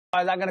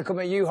I'm going to come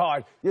at you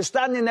hard. You're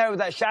standing there with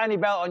that shiny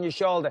belt on your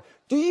shoulder.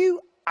 Do you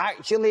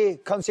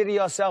actually consider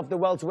yourself the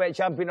welterweight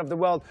champion of the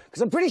world?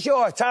 Because I'm pretty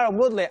sure Tyron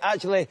Woodley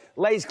actually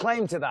lays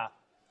claim to that.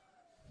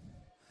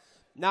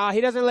 Nah,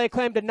 he doesn't lay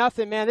claim to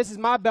nothing, man. This is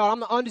my belt.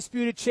 I'm the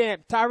undisputed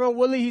champ. Tyron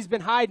Woodley, he's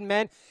been hiding,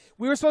 man.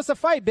 We were supposed to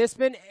fight,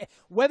 Bisping.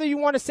 Whether you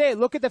want to say it,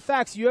 look at the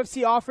facts.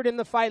 UFC offered him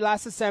the fight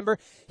last December.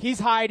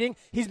 He's hiding.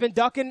 He's been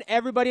ducking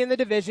everybody in the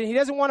division. He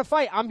doesn't want to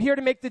fight. I'm here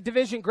to make the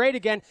division great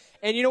again.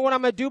 And you know what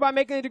I'm going to do by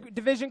making the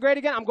division great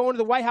again? I'm going to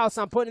the White House.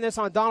 I'm putting this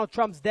on Donald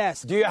Trump's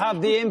desk. Do you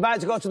have the invite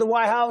to go to the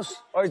White House?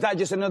 Or is that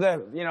just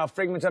another,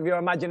 figment of your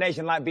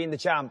imagination like being the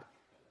champ?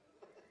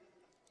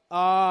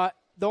 The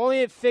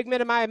only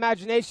figment of my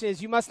imagination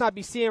is you must not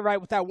be seeing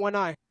right with that one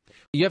eye.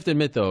 You have to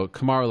admit, though,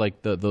 Kamaru,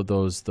 like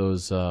those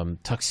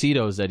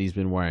tuxedos that he's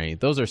been wearing,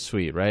 those are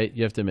sweet, right?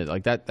 You have to admit,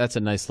 like that's a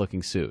nice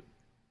looking suit.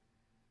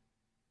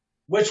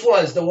 Which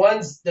ones?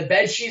 The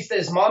bed sheets that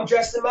his mom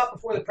dressed him up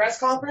before the press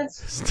conference?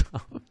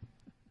 Stop.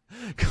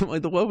 Come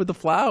on, the one with the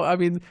flower. I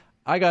mean,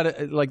 I got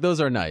it. Like those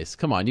are nice.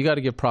 Come on, you got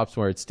to give props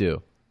where it's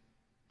due.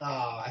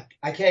 Oh,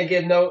 I can't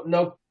give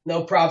no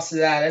props to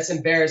that. That's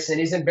embarrassing.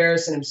 He's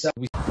embarrassing himself.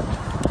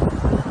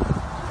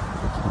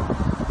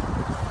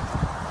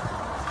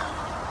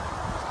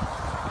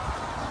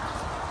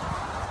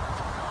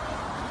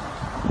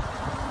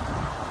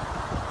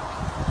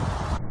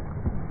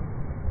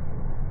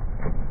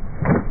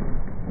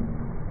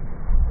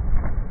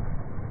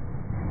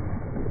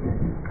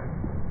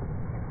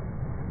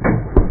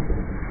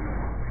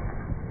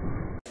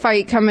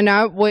 Fight coming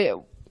up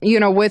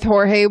with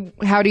Jorge.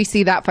 How do you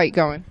see that fight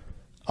going?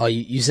 Oh,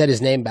 you said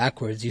his name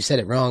backwards. You said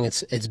it wrong.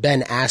 It's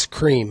Ben Ass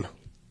Cream.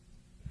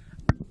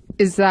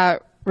 Is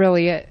that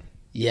really it?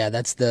 Yeah,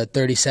 that's the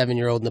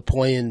 37-year-old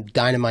Napoleon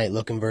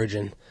Dynamite-looking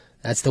virgin.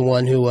 That's the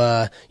one who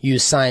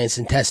used science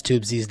and test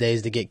tubes these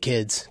days to get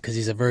kids because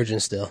he's a virgin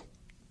still.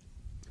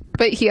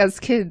 But he has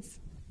kids.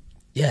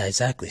 Yeah,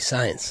 exactly.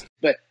 Science.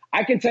 But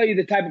I can tell you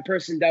the type of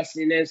person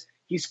Dustin is.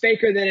 He's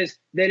faker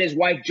than his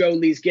wife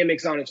Jolie's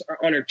gimmicks on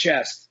her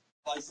chest.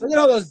 Look at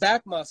all those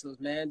back muscles,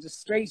 man.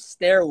 Just straight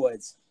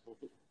steroids.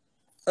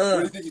 What do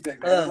you think he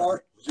takes?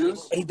 Mark?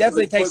 Juice? He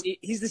definitely takes.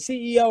 He's the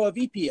CEO of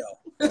EPO.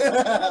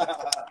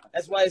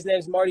 That's why his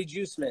name's Marty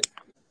Juiceman.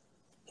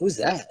 Who's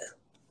that?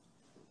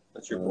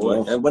 That's your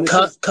boy. And when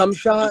cum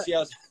shot.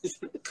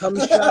 Cum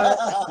shot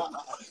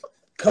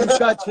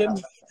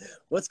chimney.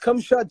 What's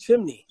cum shot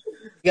chimney?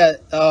 You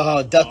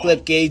got duck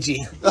lip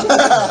gagey.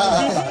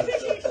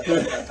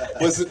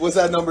 What's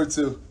that number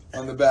 2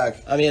 on the back?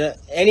 I mean,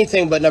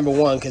 anything but number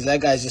 1 because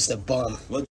that guy's just a bum.